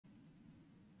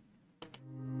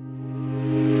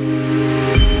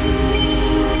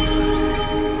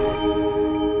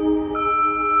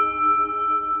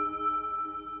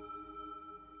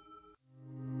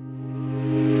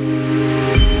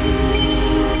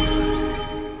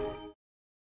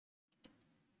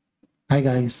Hi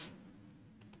guys,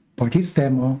 for this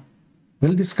demo,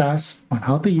 we'll discuss on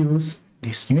how to use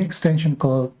this new extension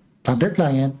called Thunder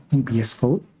Client in VS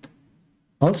Code.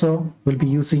 Also, we'll be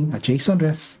using a JSON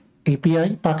REST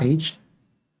API package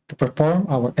to perform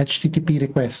our HTTP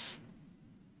requests.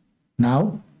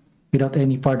 Now, without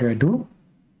any further ado,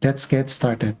 let's get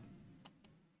started.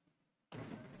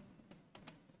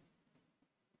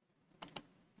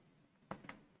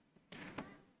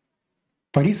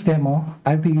 For this demo,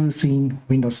 I'll be using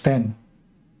Windows 10.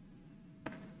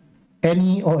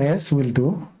 Any OS will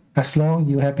do as long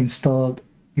you have installed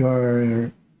your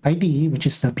IDE, which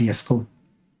is the VS Code.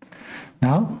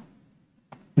 Now,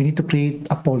 we need to create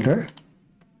a folder,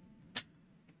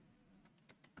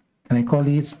 and I call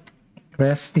it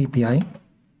REST API.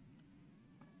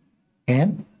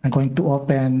 And I'm going to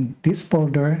open this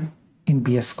folder in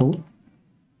VS Code.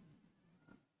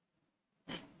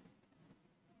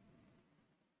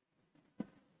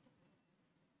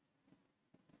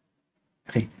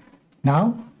 Okay,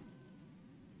 now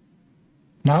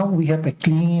we have a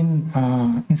clean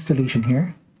installation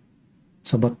here.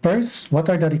 So, but first, what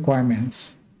are the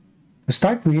requirements? To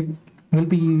start with, we'll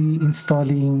be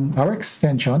installing our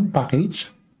extension package,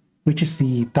 which is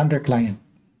the Thunder client.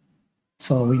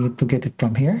 So we need to get it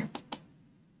from here.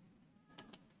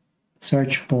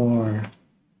 Search for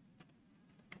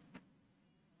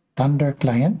Thunder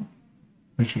client,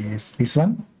 which is this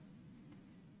one.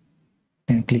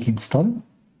 Then click install.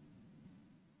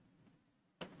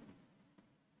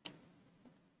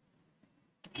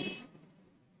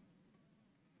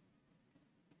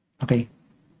 Okay,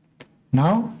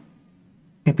 now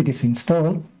if it is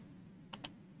installed,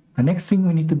 the next thing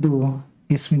we need to do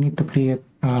is we need to create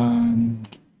an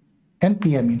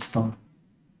npm install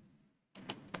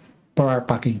for our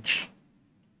package.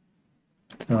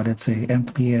 So let's say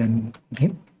npm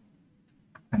init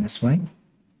and this way.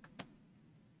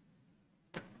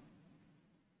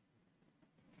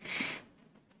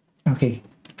 Okay.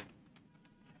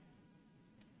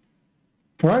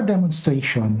 For our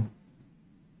demonstration,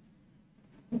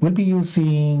 we'll be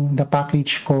using the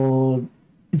package called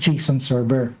Json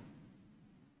Server.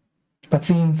 But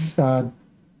since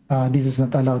this is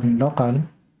not allowed in local,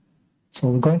 so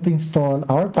we're going to install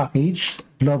our package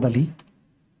globally.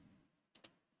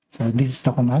 So this is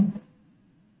the command.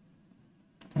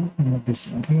 Move this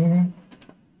in here.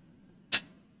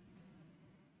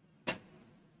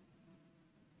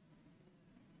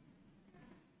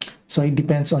 So it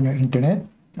depends on your internet.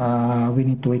 We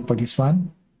need to wait for this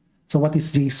one. So what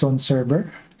is Json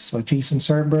Server? So Json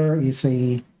Server is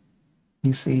a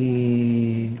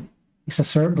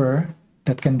server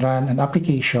that can run an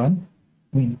application.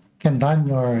 I mean, can run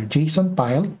your JSON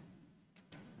file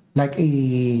like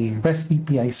a REST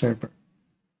API server.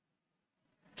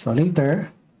 So later,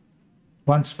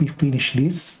 once we finish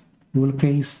this, we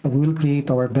will create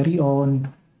our very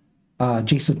own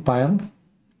JSON file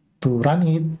to run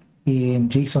it in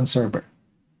Json Server.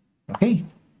 Okay.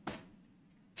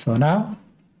 So now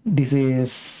this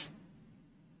is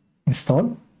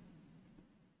installed.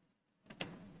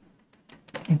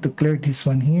 Need to clear this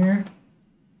one here.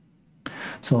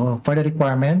 So for the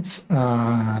requirements,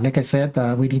 like I said,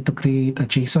 we need to create a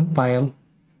JSON file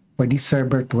for this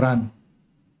server to run.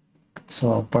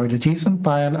 So for the JSON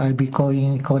file, I'll be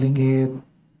calling it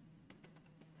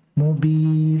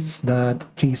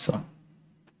movies.json.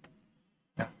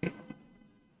 Okay.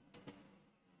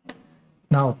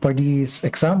 Now for this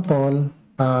example,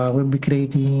 we'll be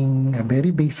creating a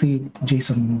very basic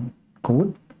JSON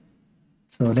code.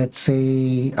 So let's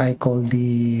say I call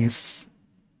this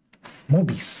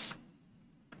movies.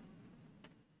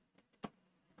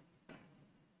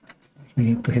 We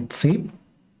need to hit save.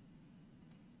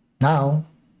 Now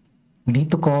we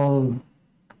need to call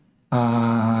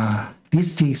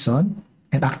this JSON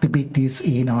and activate this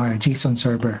in our JSON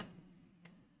server.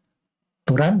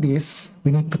 To run this,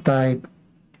 we need to type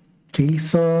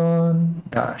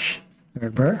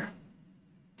JSON-server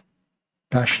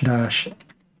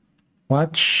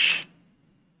watch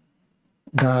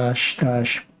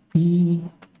p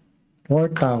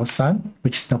 4000,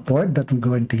 which is the port that we're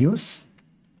going to use,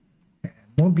 and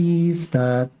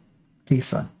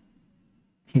movies.json.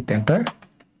 Hit enter.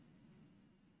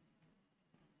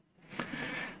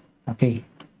 Okay,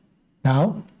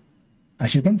 now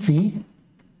as you can see,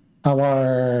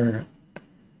 our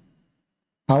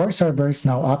server is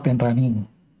now up and running.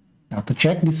 Now to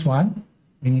check this one,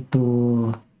 we need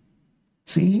to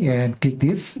see and click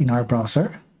this in our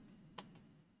browser.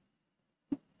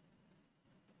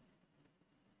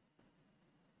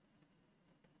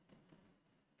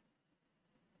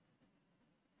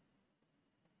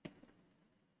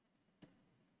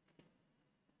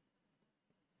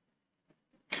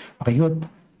 Okay, good.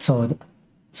 So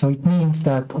it means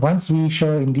that once we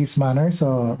show in this manner,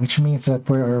 so which means that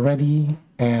we're ready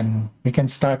and we can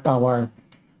start our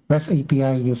REST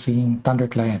API using Thunder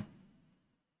Client.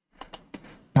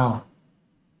 Now,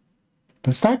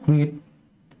 to start with,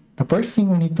 the first thing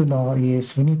we need to know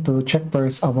is we need to check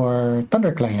first our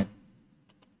Thunder Client.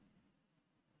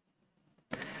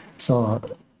 So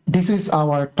this is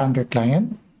our Thunder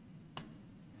Client.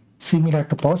 Similar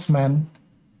to Postman,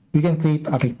 we can create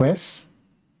a request.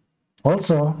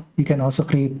 Also, you can also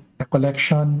create a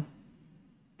collection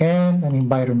and an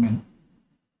environment.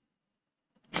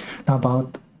 Now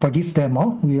for this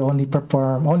demo, we only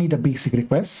perform only the basic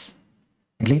requests.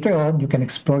 And later on, you can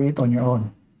explore it on your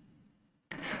own.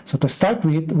 So to start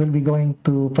with, we'll be going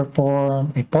to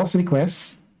perform a post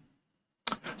request.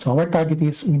 So our target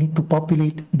is we need to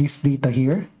populate this data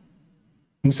here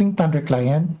using Thunder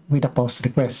Client with a post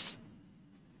request.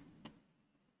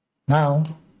 Now,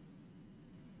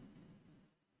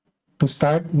 to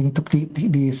start, we need to create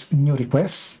this new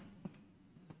request.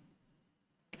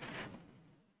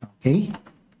 Okay.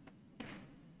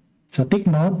 So take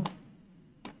note.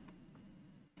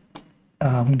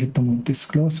 We need to move this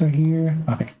closer here.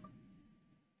 Okay.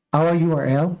 Our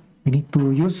URL, we need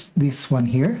to use this one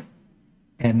here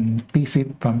and paste it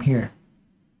from here.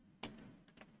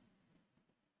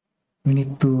 We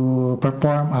need to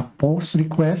perform a post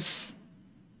request.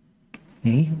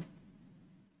 Okay.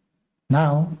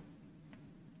 Now,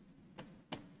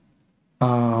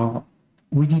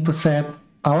 we need to set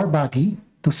our body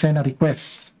to send a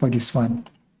request for this one.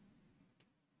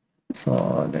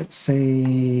 So let's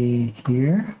say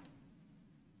here,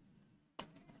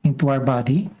 into our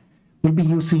body, we'll be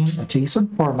using a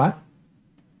JSON format.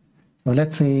 So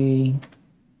let's say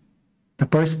the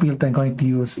first field I'm going to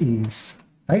use is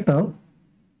title.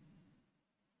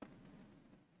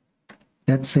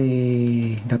 Let's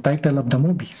say the title of the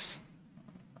movies.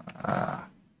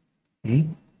 Okay.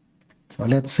 So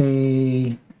let's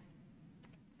say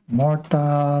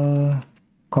Mortal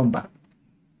Kombat.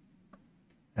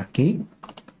 Okay.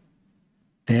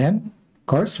 Then, of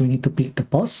course, we need to pick the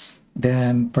post,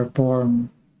 then perform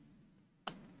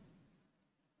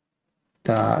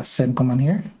the send command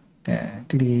here. Then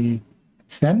click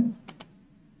send.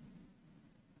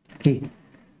 Okay.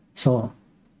 So,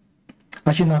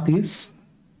 as you notice,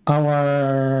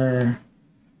 our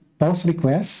post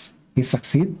request is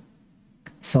succeed.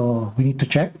 So we need to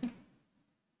check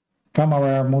from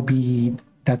our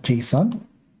movie.json.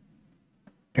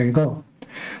 There you go.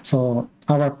 So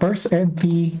our first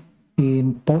entry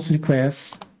in post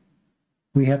request,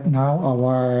 we have now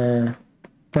our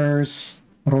first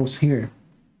rows here.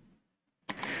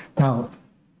 Now,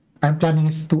 I'm planning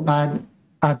is to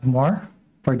add more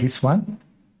for this one.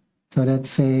 So let's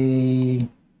say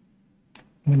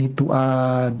we need to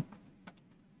add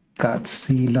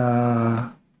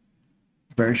Godzilla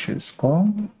versus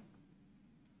Kong.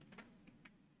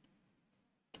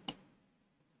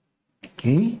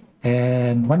 Okay,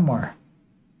 and one more.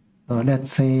 So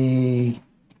let's say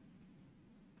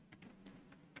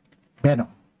Venom.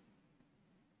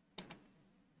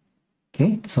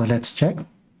 Okay, so let's check.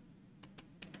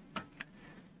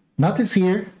 Notice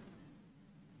here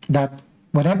that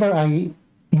whenever I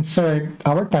insert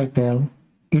our title,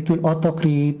 it will auto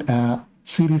create a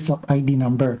series of ID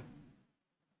number.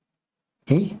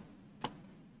 Okay.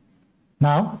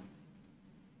 Now,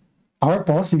 our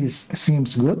post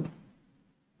seems good.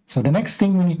 So the next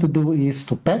thing we need to do is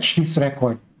to fetch this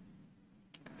record.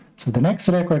 So the next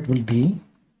record will be,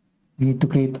 we need to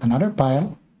create another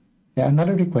file,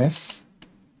 another request.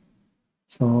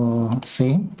 So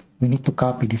same, we need to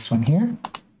copy this one here.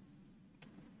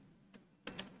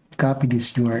 Copy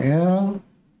this URL.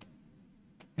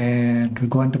 And we're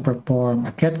going to perform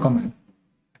a get command.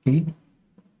 Okay.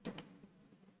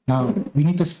 Now, we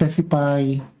need to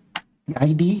specify the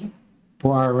ID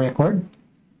for our record.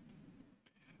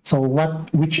 So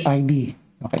which ID?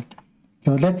 Okay.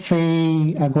 So let's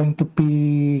say I'm going to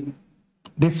pick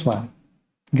this one,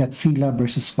 Godzilla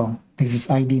versus Kong. This is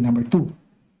ID number 2.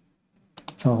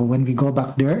 So when we go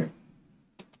back there,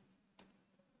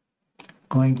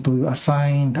 going to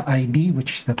assign the ID,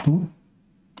 which is the 2.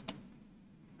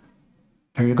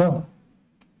 There you go.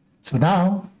 So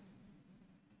now,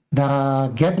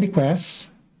 the get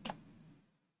request,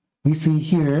 we see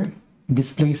here,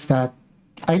 displays that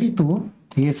ID2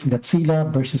 is Godzilla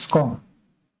versus Kong.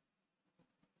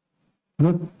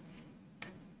 Good.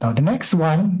 Now the next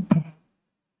one,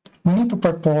 we need to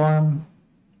perform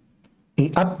a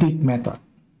update method.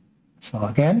 So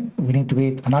again, we need to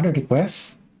create another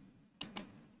request.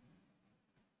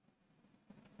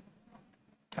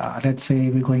 Let's say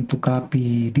we're going to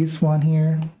copy this one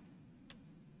here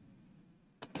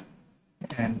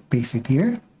and paste it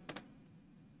here.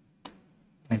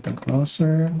 A little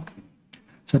closer.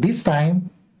 So this time,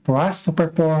 for us to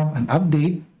perform an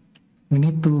update, we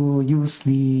need to use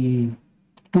the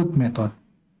put method.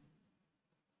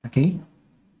 Okay.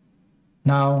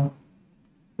 Now,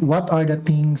 what are the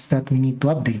things that we need to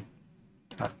update?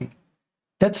 Okay.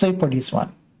 Let's say for this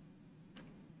one.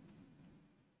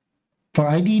 For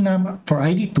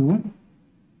ID2,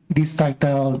 it is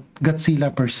titled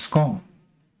Godzilla versus Kong.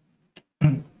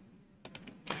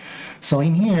 So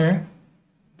in here,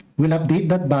 we'll update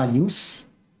that values.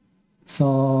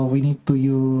 So we need to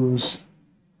use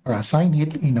or assign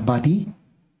it in the body,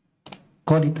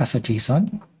 call it as a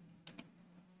JSON.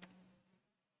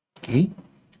 Okay.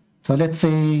 So let's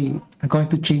say I'm going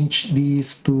to change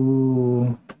this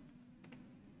to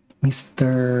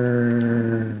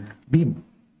Mr. Beam.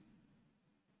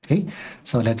 Okay.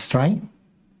 So let's try.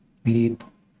 We hit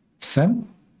send.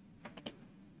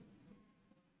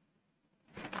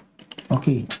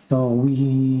 Okay. So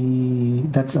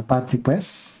that's a bad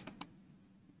request.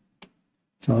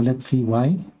 So let's see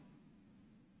why.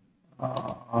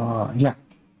 Yeah,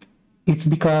 it's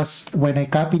because when I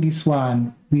copy this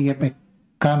one, we have a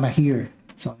comma here.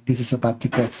 So this is a bad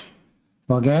request.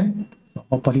 So again, so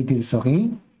hopefully this is okay.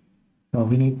 So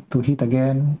we need to hit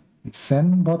again the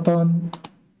send button.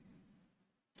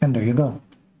 And there you go.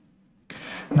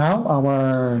 Now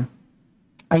our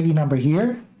ID number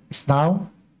here is now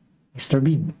Mr.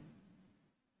 Bean.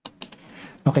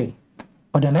 Okay,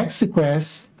 on the next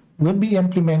request, we'll be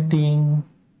implementing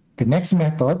the next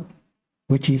method,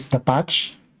 which is the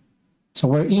patch. So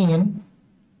we're in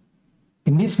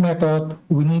this method,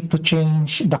 we need to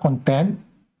change the content.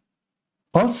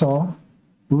 Also,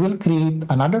 we will create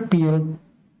another field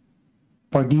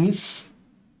for this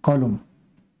column.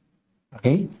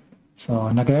 Okay, so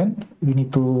and again, we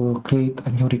need to create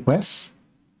a new request.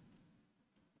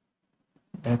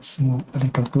 Let's move a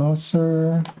little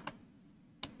closer.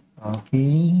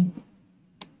 Okay,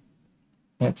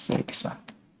 let's say this one.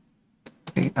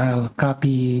 Okay, I'll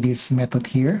copy this method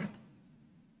here.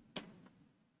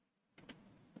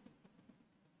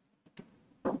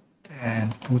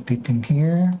 And put it in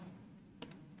here.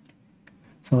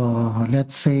 So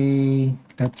let's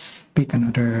pick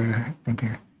another from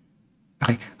here.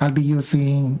 Okay, I'll be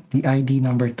using the ID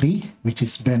number 3, which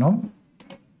is Venom.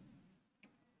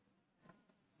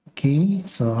 Okay,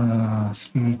 so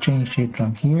we change it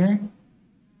from here.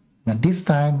 But this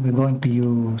time we're going to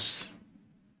use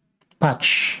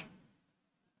patch.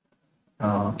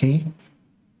 Okay,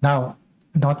 now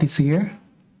notice here,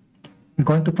 we're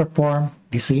going to perform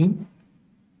the same.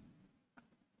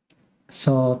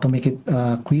 So to make it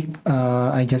quick,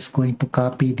 I just going to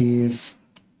copy this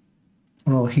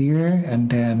row here and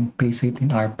then paste it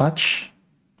in our patch.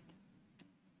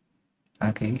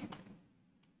 Okay.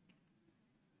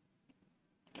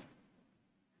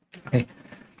 Okay.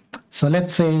 So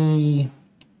let's say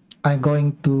I'm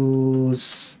going to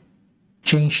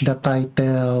change the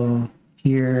title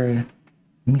here,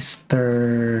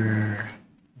 Mr.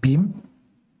 Beam.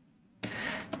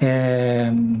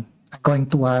 And I'm going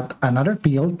to add another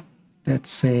field, let's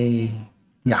say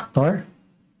the actor.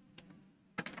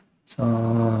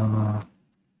 So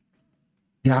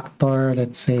the actor,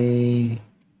 let's say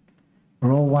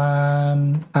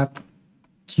Rowan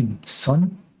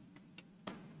Atkinson.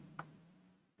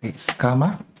 It's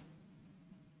comma.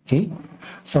 Okay.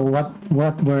 So what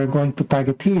we're going to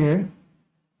target here,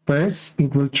 first,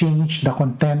 it will change the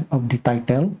content of the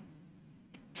title.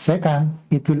 Second,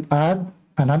 it will add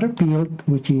another field,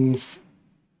 which is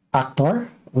actor,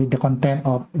 with the content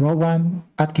of Rowan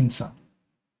Atkinson.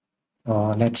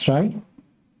 So let's try.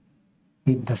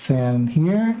 Hit the send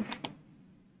here.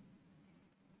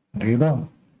 There you go.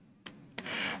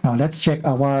 Now let's check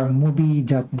our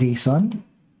movie.json.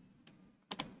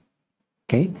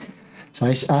 Okay. So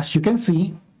as you can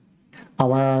see,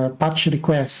 our patch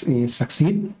request is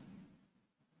succeed.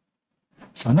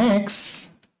 So next,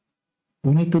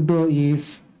 we need to do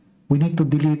is we need to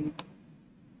delete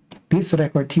this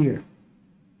record here.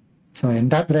 So in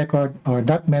that record or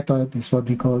that method is what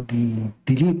we call the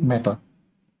delete method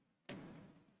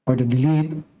or the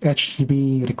delete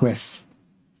HTTP request.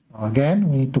 So again,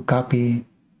 we need to copy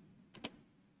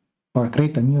or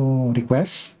create a new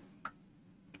request.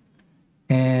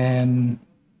 And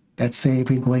let's say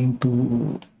we're going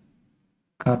to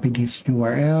copy this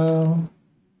URL.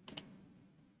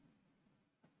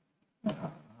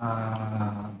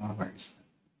 Where is it?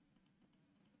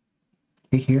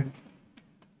 Okay, here.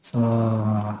 So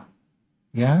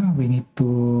yeah, we need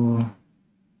to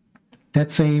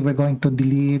Let's say we're going to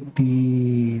delete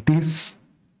this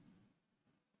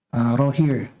row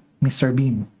here, Mr.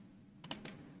 Beam.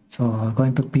 So I'm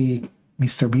going to pick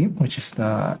Mr. Beam, which is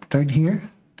the third here,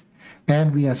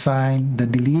 and we assign the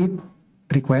delete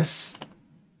request.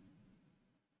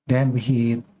 Then we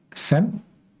hit send.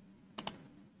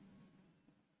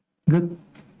 Good.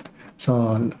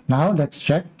 So now let's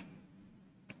check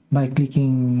by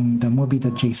clicking the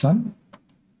movie.json.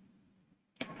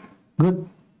 Good.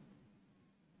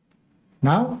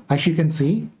 Now, as you can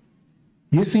see,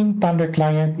 using Thunder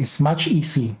Client is much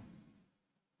easy.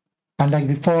 Unlike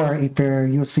before, if you're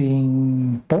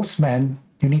using Postman,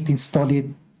 you need to install it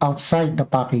outside the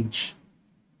package.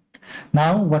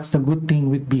 Now, what's the good thing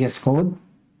with VS Code?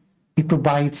 It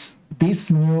provides this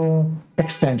new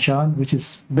extension, which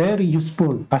is very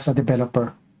useful as a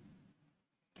developer.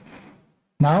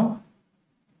 Now,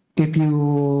 if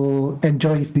you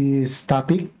enjoy this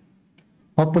topic,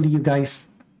 hopefully you guys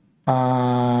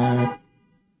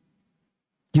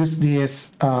use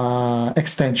this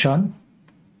extension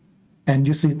and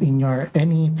use it in your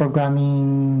any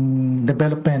programming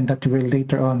development that you will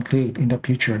later on create in the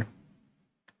future.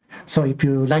 So if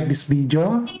you like this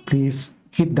video, please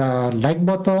hit the like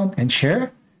button and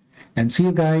share, and see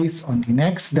you guys on the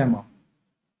next demo.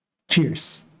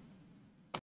 Cheers.